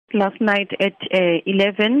last night at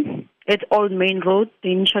 11 at Old Main Road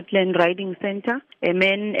in Shotland Riding Centre. A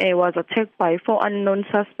man was attacked by 4 unknown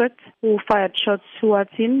suspects who fired shots towards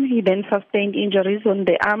him. He then sustained injuries on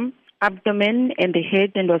the arm, abdomen and the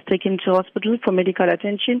head and was taken to hospital for medical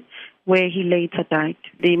attention, where he later died.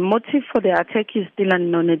 The motive for the attack is still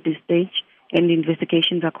unknown at this stage and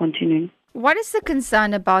investigations are continuing. What is the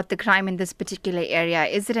concern about the crime in this particular area?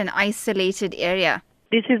 Is it an isolated area?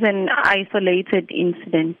 This is an isolated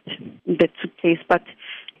incident that took place, but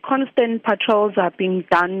constant patrols are being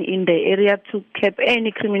done in the area to curb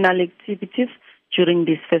any criminal activities during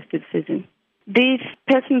this festive season. This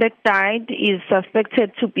person that died is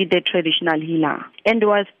suspected to be the traditional healer and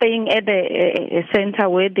was staying at a center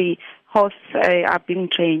where the horses are being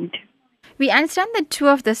trained. We understand that 2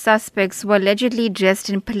 of the suspects were allegedly dressed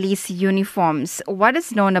in police uniforms. What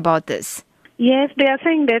is known about this? Yes, they are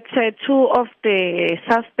saying that 2 of the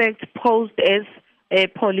suspects posed as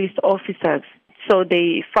police officers. So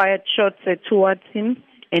they fired shots towards him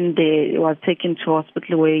and they was taken to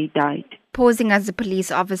hospital where he died. Posing as a police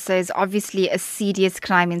officer is obviously a serious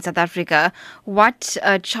crime in South Africa. What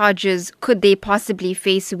charges could they possibly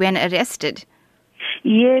face when arrested?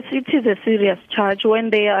 Yes, it is a serious charge. When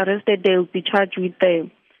they are arrested, they will be charged with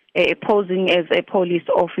posing as a police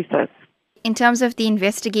officer. In terms of the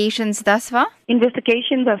investigations thus far?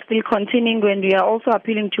 Investigations are still continuing, and we are also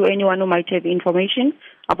appealing to anyone who might have information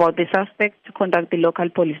about the suspect to contact the local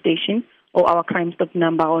police station or our Crime Stop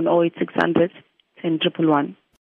number on 08600 10111.